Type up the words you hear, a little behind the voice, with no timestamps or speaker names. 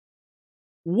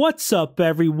What's up,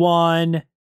 everyone?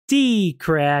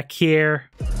 DKRACK here.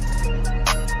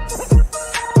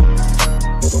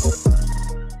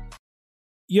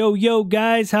 Yo,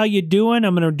 guys, how you doing?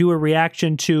 I'm going to do a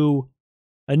reaction to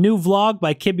a new vlog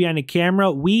by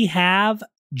KidBehindCamera. We have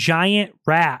giant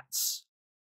rats.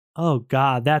 Oh,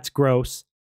 God, that's gross.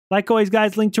 Like always,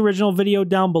 guys, link to original video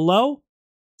down below.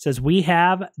 It says we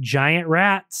have giant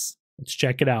rats. Let's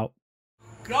check it out.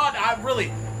 God,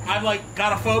 I'm like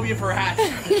got a phobia for rats.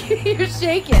 You're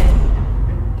shaking.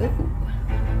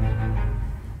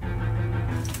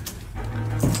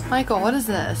 Michael, what is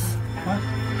this?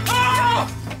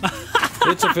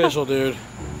 It's official, dude.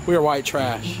 We are white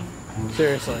trash.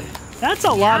 Seriously. That's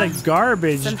a lot of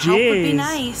garbage. Some Jeez. help would be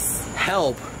nice.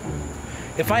 Help.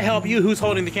 If I help you, who's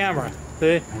holding the camera?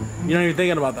 See? You're not even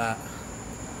thinking about that.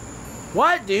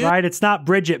 What, dude? Right, it's not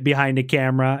Bridget behind the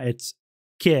camera, it's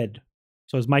Kid.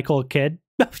 So is Michael a kid?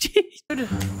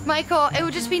 Michael, it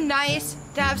would just be nice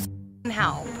to have some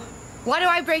help. Why do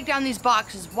I break down these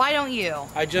boxes? Why don't you?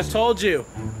 I just told you.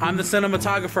 I'm the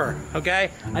cinematographer,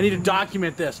 okay? I need to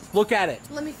document this. Look at it.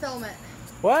 Let me film it.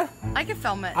 What? I can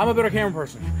film it. I'm a better camera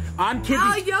person. I'm Kid.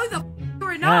 Oh, yo, the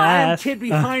or not. I'm Kid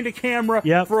behind a camera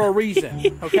for a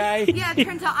reason, okay? Yeah, it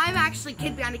turns out I'm actually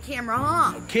Kid behind a camera,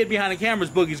 huh? Kid behind the camera is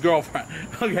Boogie's girlfriend.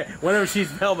 Okay, whenever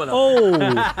she's filming him. Oh.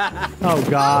 Oh,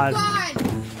 God. Oh,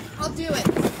 God. I'll do it.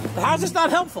 How's this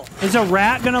not helpful? Is a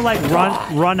rat gonna, like,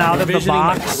 run out of the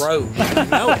box? No,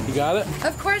 you got it?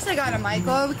 Of course I got it,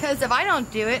 Michael, because if I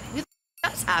don't do it, who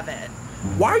does have it?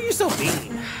 Why are you so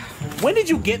mean? When did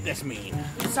you get this mean?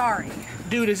 Sorry.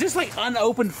 Dude, is this like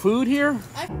unopened food here?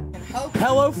 I hope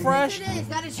Hello Fresh? it is.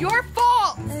 That is your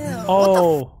fault. Ew.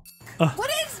 Oh. What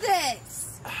is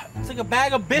this? It's like a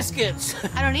bag of biscuits.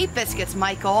 I don't eat biscuits,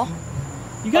 Michael.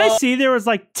 You guys see there was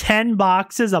like 10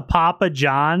 boxes of Papa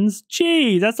John's?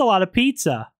 Gee, that's a lot of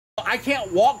pizza. I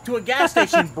can't walk to a gas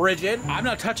station, Bridget. I'm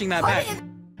not touching that bag. Put it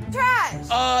in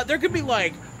trash. There could be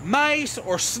like mice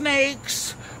or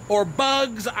snakes or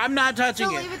bugs. I'm not touching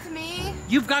Don't it. leave it to me.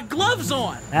 You've got gloves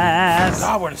on.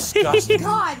 God, we're disgusting.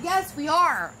 God, yes, we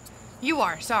are. You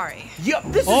are, sorry. Yep,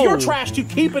 this is your trash to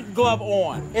keep it glove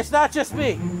on. It's not just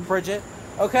me, Bridget,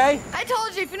 okay? I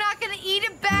told you, if you're not gonna eat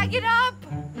it, bag it up.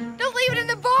 Don't leave it in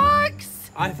the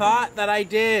box. I thought that I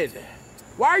did.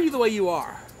 Why are you the way you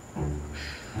are?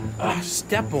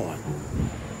 Step on.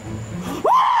 Wow!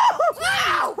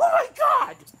 Oh my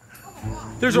God!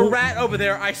 There's a rat over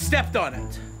there. I stepped on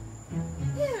it.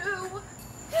 Ew.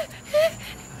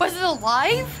 Was it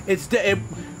alive? It's dead.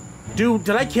 Dude,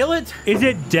 did I kill it? Is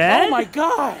it dead? Oh my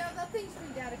God! No, that thing's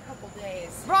been dead a couple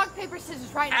days. Rock, paper,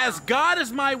 scissors, right now. As God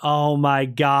is my Oh my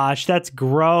gosh, that's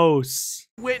gross.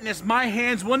 witness, my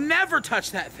hands will never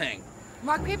touch that thing.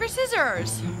 Rock, paper,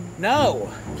 scissors.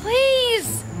 No.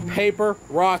 Please. Paper,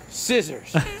 rock,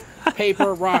 scissors.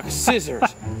 Paper, rock,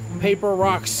 scissors. Paper,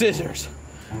 rock, scissors.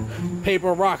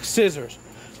 Paper, rock, scissors.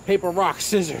 Paper, rock,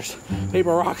 scissors.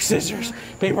 Paper, rock, scissors.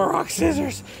 Paper, rock,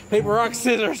 scissors. Paper, rock,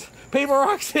 scissors. Paper,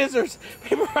 rock, scissors.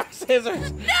 Paper, rock,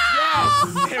 scissors. No!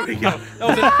 Yes! There we go. That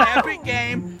was an epic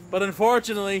game, but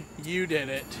unfortunately, you did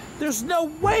it. There's no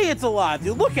way it's alive,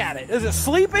 dude. Look at it. Is it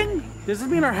sleeping? Does this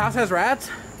mean our house has rats?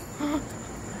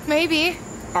 Maybe.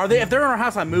 Are they? If they're in our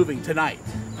house, I'm moving tonight.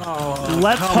 Oh,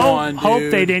 Let's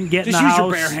hope they didn't get in the Just use house.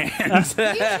 your bare hands. Use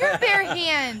your bare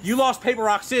hands. You lost paper,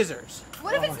 rock, scissors.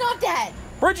 What if it's not dead?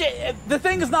 Bridget, the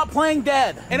thing is not playing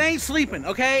dead. It ain't sleeping,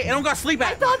 okay? It don't got sleep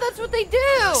I apnea. thought that's what they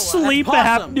do. Sleep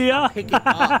Possum. apnea. Pick it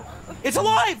up. It's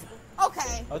alive.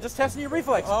 Okay. I was just testing your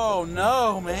reflex. Oh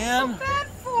no, man. Bad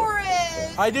for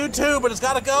it. I do too, but it's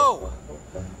gotta go.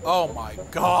 Oh my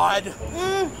God.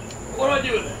 What do I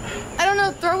do with it? I don't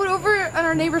know. Throw it over on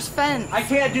our neighbor's fence. I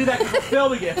can't do that because we're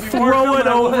filming it. If we weren't Throw it filming,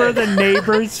 I over would. the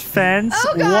neighbor's fence.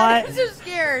 Oh God, I'm What? so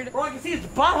scared. Bro, I can see its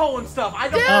butthole and stuff. I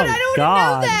don't Dude, know. I don't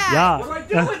God, know that. yeah. What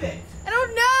do I do with it? I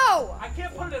don't know. I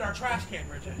can't put it in our trash can,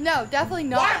 Bridget. No, definitely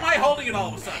not. Why am I holding it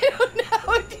all of a sudden? I don't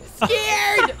know. I'm too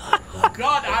scared.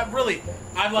 God,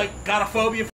 I'm like got a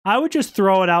phobia I would just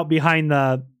throw it out behind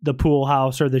the pool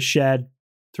house or the shed.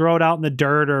 Throw it out in the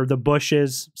dirt or the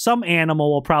bushes. Some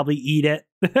animal will probably eat it.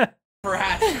 for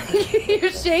rats. You're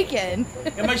shaking.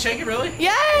 Am I shaking really? That's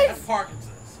Yes.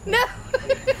 Parkinson's. No.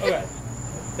 Okay.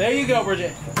 There you go,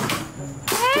 Bridget.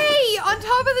 Hey, on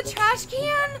top of the trash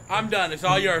can? I'm done. It's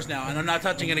all yours now, and I'm not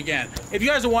touching it again. If you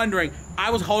guys are wondering, I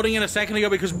was holding it a second ago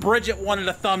because Bridget wanted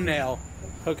a thumbnail.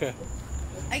 Okay.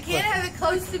 I can't have it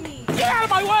close to me. Get out of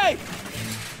my way!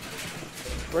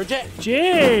 Bridget,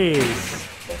 Jeez.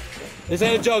 this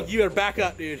ain't a joke. You better back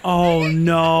up, dude. Oh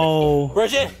no.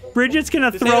 Bridget, Bridget's gonna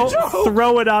ain't a joke.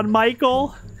 throw it on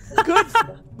Michael. good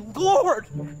Lord.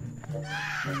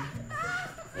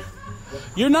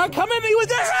 You're not coming at me with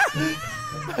this.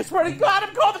 I swear to God,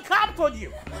 I'm calling the cops on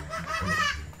you.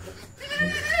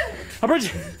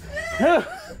 Bridget.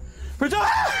 Bridget.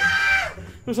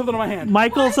 There's something on my hand.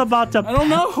 Michael's about to I don't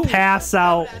know. pass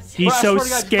out. He's so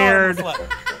scared.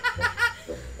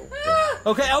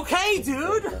 Okay,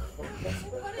 dude.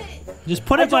 Just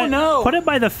put it by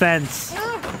the fence.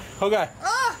 Okay.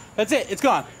 That's it. It's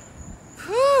gone.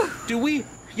 Do we,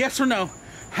 yes or no,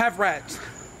 have rats?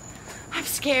 I'm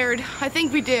scared. I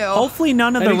think we do. Hopefully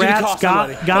none of the rats got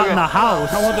in the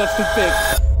house. I want that to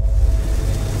fix.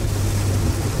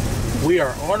 We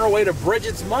are on our way to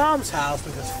Bridget's mom's house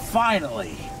because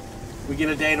finally we get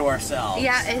a day to ourselves.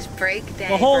 Yeah, it's break day.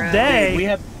 The whole day. We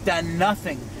have done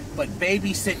nothing but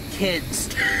babysit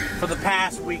kids for the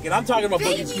past week, and I'm talking about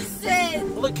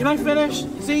babysit. Look, can I finish?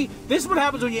 See, this is what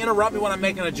happens when you interrupt me when I'm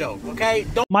making a joke. Okay?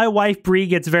 Don't. My wife Bree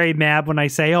gets very mad when I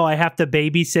say, "Oh, I have to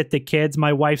babysit the kids."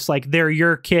 My wife's like, "They're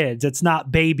your kids. It's not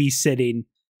babysitting."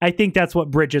 I think that's what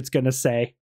Bridget's gonna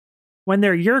say. When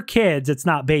they're your kids, it's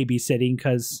not babysitting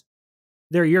because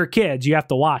they're your kids. You have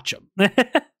to watch them.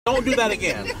 Don't do that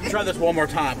again. Try this one more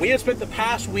time. We have spent the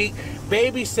past week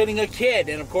babysitting a kid,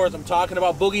 and of course, I'm talking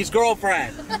about Boogie's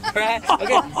girlfriend. Right? Okay,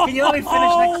 can you let me finish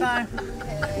next time?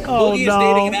 Oh, Boogie is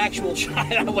dating an actual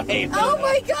child. Wait, Oh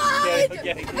my God!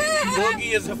 Okay.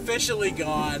 Boogie is officially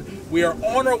gone. We are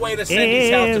on our way to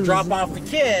Cindy's house to drop off the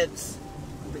kids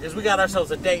because we got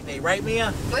ourselves a date day, right,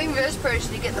 Mia? Waiting for this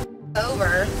person to get the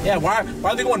over. Yeah. Why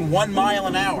are they going 1 mile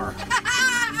an hour?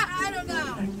 I don't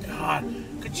know. God.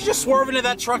 Could you just swerve into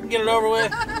that truck and get it over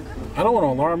with? I don't want to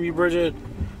alarm you, Bridget,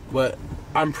 but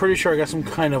I'm pretty sure I got some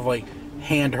kind of like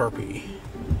hand herpes.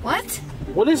 What?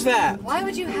 What is that? Why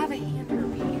would you have a hand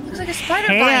herpes? Looks like a spider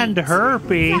Hand bite.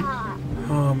 herpes.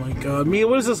 Oh my God, Mia,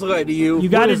 what does this look like to you? You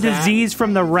got a disease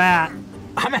from the rat.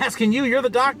 I'm asking you. You're the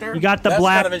doctor. You got the That's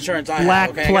black kind of insurance I black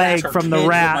have, okay? I gotta ask plague our from the kids what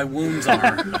rat. my wounds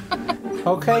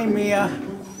are. Okay, Mia,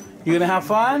 you gonna have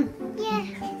fun? Yeah.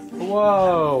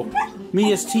 Whoa,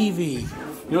 Mia's TV.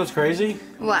 You know what's crazy?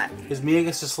 What? Is Mia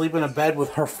gets to sleep in a bed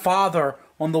with her father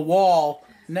on the wall.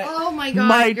 Oh my God!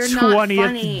 My you're not 20th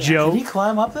funny. joke. Can he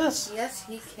climb up this? Yes,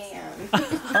 he can.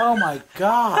 Oh my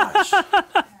gosh.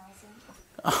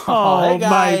 Oh, hey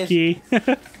guys. Mikey.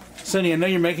 Cindy, I know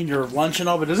you're making your lunch and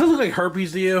all, but does it look like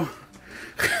herpes to you?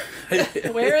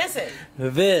 Where is it?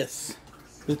 This.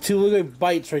 The two little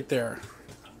bites right there.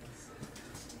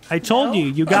 I told you,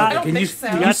 you got don't Can think you, so.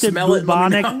 can you you got the smell it?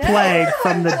 Let me bubonic know. plague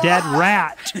from the dead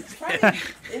rat. It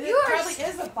probably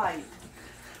is a bite.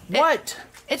 What?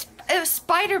 It was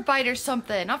spider bite or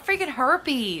something. Not freaking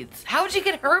herpes. How would you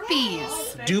get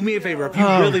herpes? Do me a favor. If you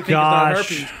Oh, really think it's not gosh.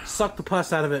 herpes, suck the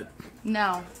pus out of it.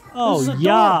 No. Oh, This is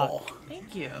yeah. adorable.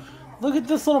 Thank you. Look at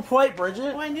this little plate,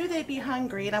 Bridget. Well, I knew they'd be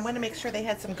hungry, and I wanted to make sure they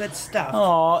had some good stuff.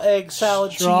 Oh, egg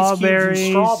salad, cheese Strawberries. cubes,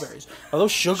 and strawberries. Are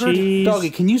those sugared? Cheese.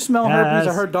 Doggy, can you smell herpes? I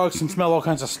Yes. heard dogs can smell all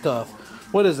kinds of stuff.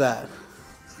 What is that?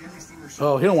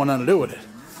 Oh, he don't want nothing to do with it.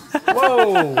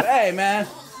 Whoa, hey man,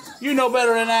 you know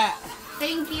better than that.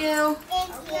 Thank you.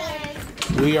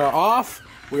 We are off.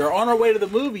 We are on our way to the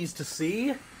movies to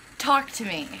see, Talk to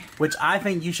me. which I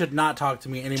think you should not talk to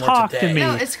me anymore Talk today. to me.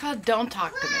 No, it's called Don't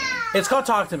Talk to Me. It's called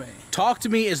Talk to Me. Talk to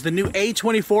Me is the new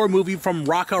A24 movie from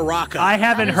Raka Raka. I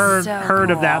haven't That is heard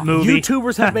so of that movie.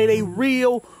 YouTubers have made a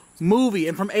real movie,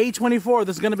 and from A24,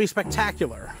 this is going to be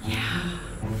spectacular. Yeah.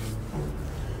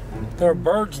 There are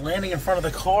birds landing in front of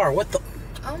the car. What the?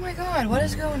 Oh my God, what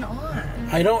is going on?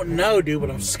 I don't know, dude, but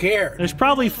I'm scared. There's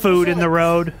probably food in the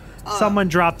road. Someone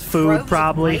dropped food,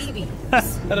 probably.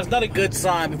 That is not a good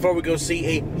sign before we go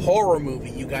see a horror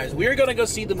movie, you guys. We are going to go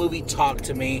see the movie Talk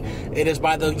to Me. It is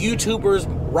by the YouTubers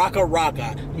Raka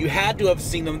Raka. You had to have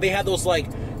seen them. They had those, like,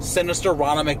 sinister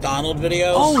Ronald McDonald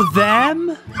videos. Oh,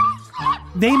 them?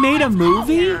 They made a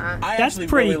movie? I That's actually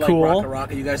pretty really cool. like Raka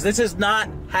Raka, you guys. This is not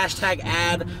hashtag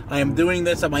ad. I am doing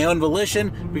this at my own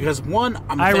volition because, one,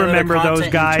 I'm a I fan of their remember those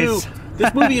content, guys. and two,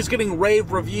 this movie is getting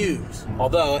rave reviews.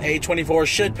 Although A24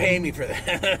 should pay me for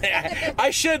that. I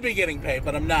should be getting paid,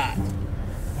 but I'm not.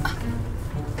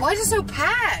 Why is it so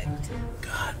packed?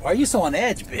 God, why are you so on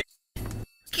edge, bitch?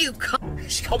 You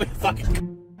She called me a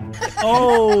fucking.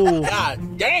 Oh,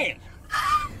 God damn.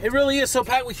 It really is so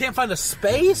packed we can't find a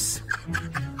space?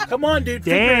 Come on, dude.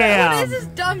 Figure it out. What is damn. this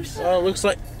dumb shit? Oh, it looks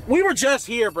like we were just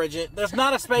here, Bridget. There's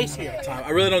not a space here.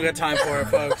 I really don't got time for it,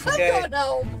 folks. Okay?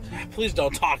 No. Please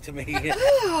don't talk to me.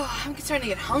 I'm starting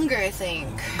to get hungry, I think.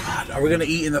 God, are we gonna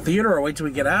eat in the theater or wait till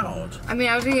we get out? I mean,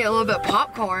 I was gonna get a little bit of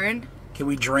popcorn. Can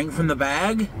we drink from the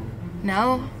bag?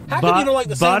 No. How come you don't like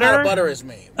the same amount of butter as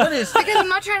me? What is? Because I'm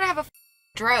not trying to have a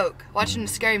stroke watching a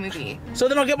scary movie. So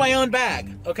then I'll get my own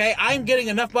bag, okay? I'm getting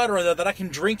enough butter in there that I can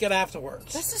drink it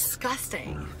afterwards. That's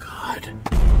disgusting. God.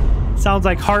 Sounds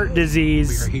like heart disease.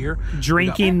 We are here.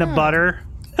 Drinking the butter.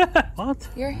 What?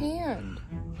 Your hand.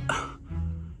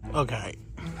 Okay.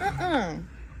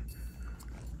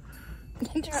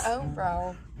 Get your own,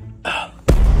 bro.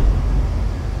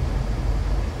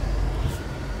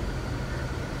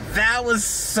 That was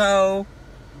so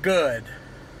good.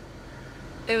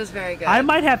 It was very good. I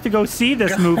might have to go see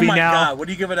this movie Oh my now. God, what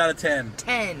do you give it out of 10?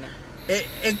 10.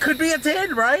 It could be a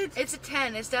 10, right? It's a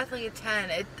 10. It's definitely a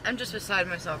 10. I'm just beside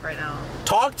myself right now.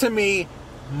 Talk to Me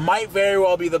might very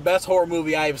well be the best horror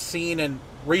movie I have seen in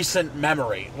recent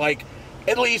memory. Like,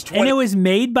 at least 20. And it was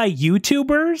made by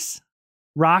YouTubers?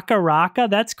 Raka Raka?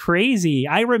 That's crazy.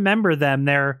 I remember them.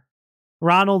 Their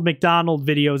Ronald McDonald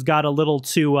videos got a little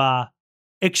too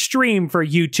extreme for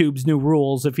YouTube's new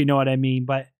rules, if you know what I mean.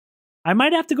 But I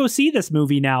might have to go see this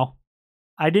movie now.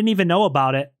 I didn't even know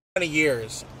about it. 20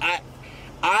 years.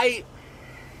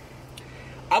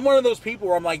 I'm one of those people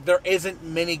where I'm like, there isn't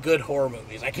many good horror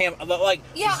movies. I can't, like...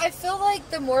 Yeah, I feel like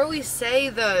the more we say,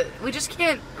 we just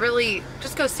can't really...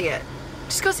 Just go see it.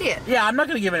 Just go see it. Yeah, I'm not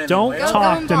going to give it any Don't away.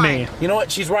 talk to me. You know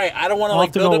what? She's right. I don't want to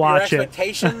like build up your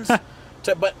expectations.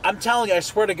 But I'm telling you, I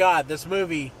swear to God, this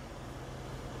movie...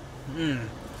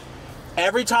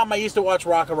 Every time I used to watch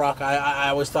Raka Raka, I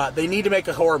always thought they need to make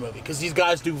a horror movie because these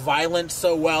guys do violence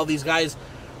so well. These guys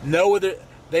know what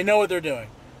they're doing.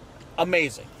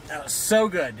 Amazing. That was so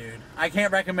good, dude. I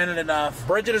can't recommend it enough.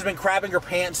 Bridget has been crapping her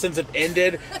pants since it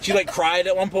ended. She like cried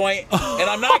at one point, and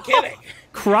I'm not kidding.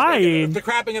 Crying? The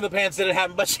crapping of the pants didn't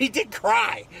happen, but she did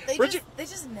cry. They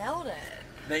just nailed it.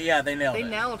 They nailed it. They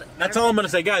nailed it. That's all I'm gonna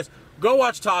say, guys. Go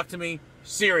watch Talk to Me.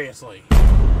 Seriously.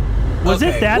 Was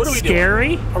Okay, it that what are we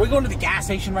scary? doing? Are we going to the gas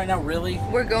station right now? Really?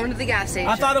 We're going to the gas station.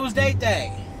 I thought it was date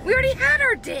day. We already had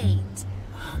our date.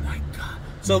 Oh my God.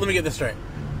 So let me get this straight.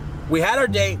 We had our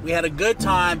date. We had a good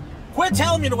time. Quit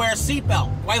telling me to wear a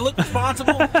seatbelt. Do I look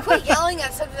responsible? Quit yelling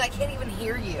at something I can't even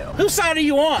hear you. Whose side are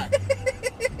you on?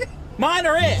 Mine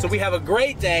or it? So we have a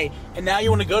great day, and now you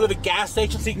want to go to the gas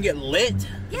station so you can get lit?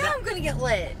 Yeah, I'm gonna get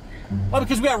lit. Well,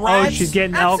 because we got rides. Oh, she's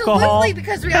getting Absolutely, alcohol?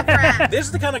 because we have rats. This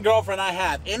is the kind of girlfriend I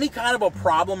have. Any kind of a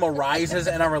problem arises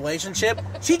in our relationship,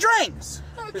 she drinks.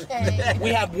 Okay.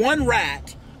 We have one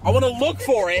rat. I want to look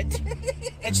for it,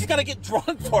 and she's got to get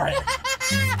drunk for it.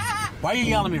 Why are you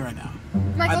yelling at me right now?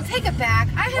 Michael, take it back.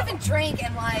 I haven't drank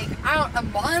in like, a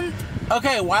month.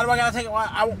 Okay, why do I got to take it?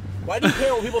 Why do you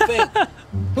care what people think?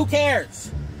 Who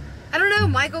cares? I don't know,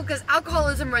 Michael, because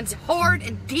alcoholism runs hard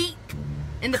and deep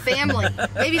in the family.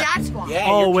 Maybe that's why.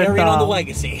 Yeah, you're with, carrying on the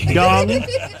legacy. Young.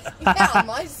 Yeah, on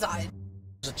my side.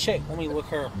 There's a chick. Let me look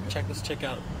her. Check this chick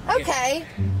out. Okay.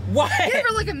 What? You never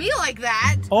look at me like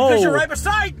that. Because you're Oh, right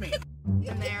beside me.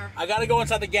 In there. I gotta go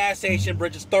inside the gas station.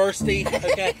 Bridget's thirsty.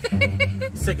 Okay.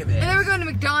 Sick of And this. then we're going to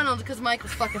McDonald's because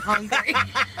Michael's fucking hungry.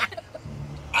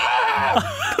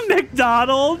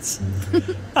 McDonald's.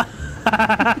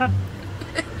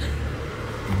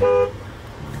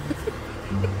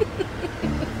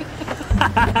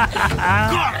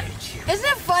 God. Isn't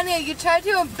it funny? You tried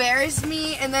to embarrass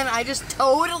me and then I just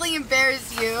totally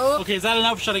embarrass you. Okay, is that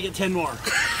enough? Or should I get 10 more?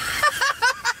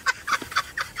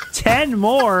 10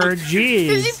 more? Did you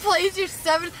Jeez. place your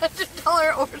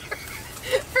 $700 order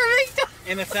for McDonald's?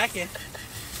 In a second.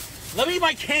 Let me eat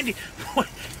my candy.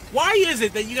 Why is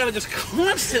it that you gotta just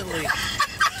constantly...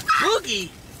 Boogie?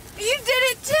 You did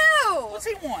it too! What's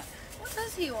he want? What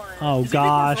does he want? Oh, Is he making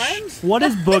gosh. friends? What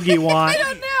does Boogie want? I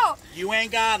don't know. You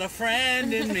ain't got a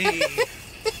friend in me.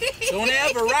 Don't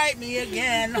ever write me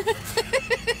again.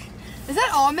 Is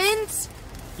that almonds?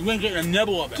 You ain't getting a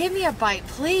nibble of it. Give me a bite,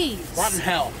 please. Rotten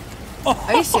hell.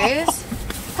 Are you serious?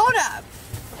 Hold up.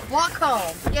 Walk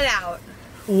home. Get out.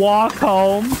 Walk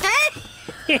home.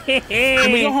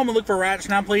 Can we go home and look for rats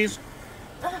now, please?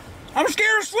 I'm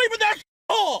scared to sleep in that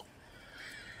hole.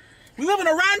 We live in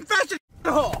a rat-infested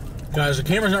hole. Guys, the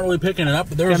camera's not really picking it up,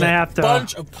 but there's Gonna a have to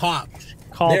bunch of cops.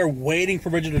 call They're waiting for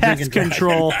Bridget to drink pest and drive.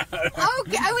 control.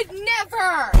 Okay, I would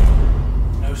never.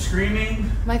 No screaming.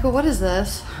 Michael, what is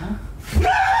this?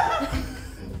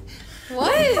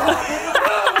 What?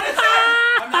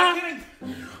 I'm not kidding.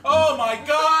 Oh my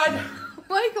God.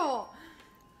 Michael,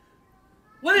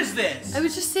 What is this? I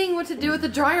was just seeing what to do with the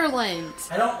dryer lint.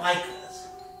 I don't like this.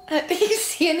 Did you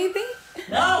see anything?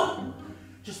 No.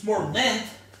 Just more lint.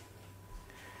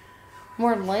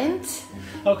 More lint?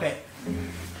 Okay.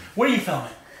 What are you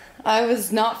filming? I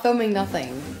was not filming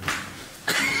nothing.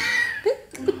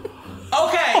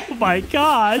 Okay. Oh my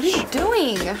gosh. What are you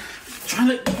doing?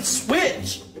 Trying to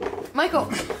switch.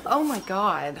 Michael, oh my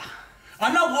God.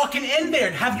 I'm not walking in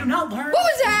there. Have you not learned? What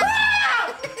was that?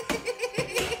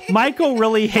 Michael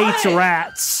really hates What?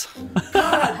 rats.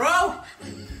 God, bro.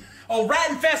 Oh,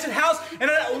 rat-infested house. And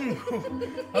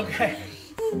okay.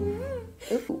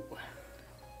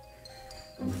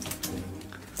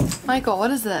 Michael,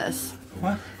 what is this?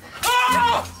 What?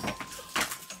 Oh!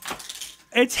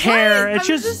 It's hair. What? It's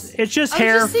just I was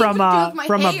hair just seeing from what to do a with my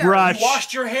from a hair. brush. You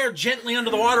washed your hair gently under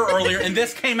the water earlier, and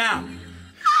this came out.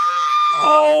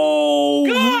 Oh,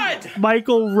 God!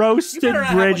 Michael You roasted better not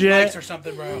have, like, Bridget. lice or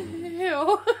something, bro.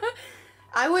 Ew.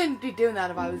 I wouldn't be doing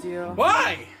that if I was you.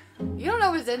 Why? You don't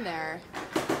know what's in there.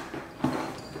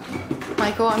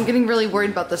 Michael, I'm getting really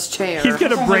worried about this chair. He's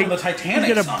gonna Sounds break. like the Titanic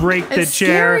He's gonna song. break the It's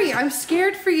chair. scary. I'm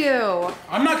scared for you.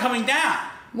 I'm not coming down.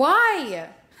 Why?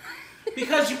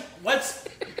 Because you, what's,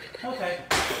 okay.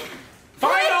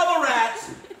 Find all the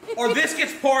rats, or this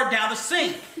gets poured down the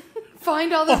sink.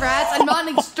 Find all the rats. I'm not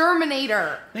an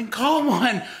exterminator. Then call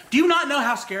one. Do you not know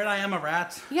how scared I am of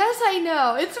rats? Yes, I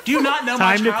know. It's Do you not know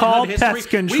my Time to childhood call history? pest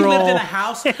control. We lived in a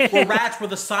house where rats were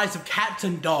the size of cats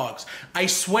and dogs. I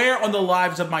swear on the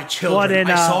lives of my children, What, in,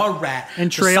 I saw a rat in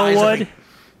the size of Trailwood?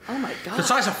 Oh my god. the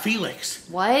size of Felix.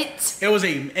 What? It was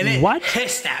and it What?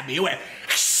 hissed at me. It went.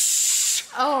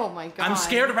 Oh my god. I'm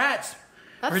scared of rats.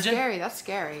 That's Bridget? scary. That's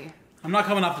scary. I'm not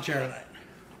coming off the chair tonight.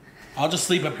 I'll just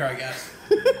sleep up here, I guess.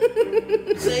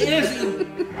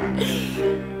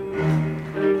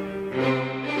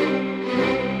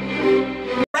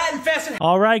 Rat infested.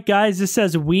 All right, guys. This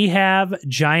says we have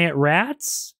giant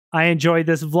rats. I enjoyed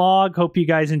this vlog. Hope you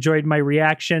guys enjoyed my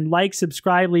reaction. Like,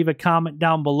 subscribe, leave a comment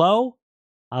down below.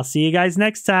 I'll see you guys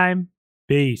next time.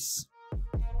 Peace.